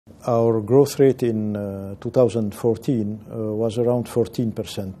Our growth rate in 2014 was around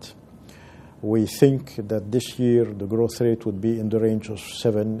 14%. We think that this year the growth rate would be in the range of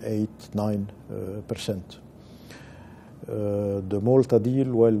 7, 8, 9%. The Malta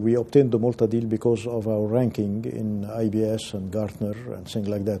deal, well, we obtained the Malta deal because of our ranking in IBS and Gartner and things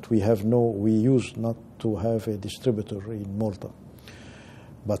like that. We used not to have a distributor in Malta.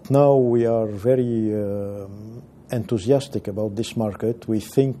 But now we are very enthusiastic about this market. We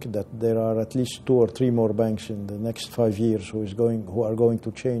think that there are at least 2 or 3 more banks in the next 5 years who are going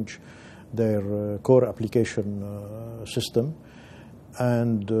to change their core application system.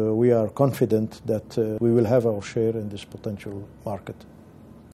 And we are confident that we will have our share in this potential market.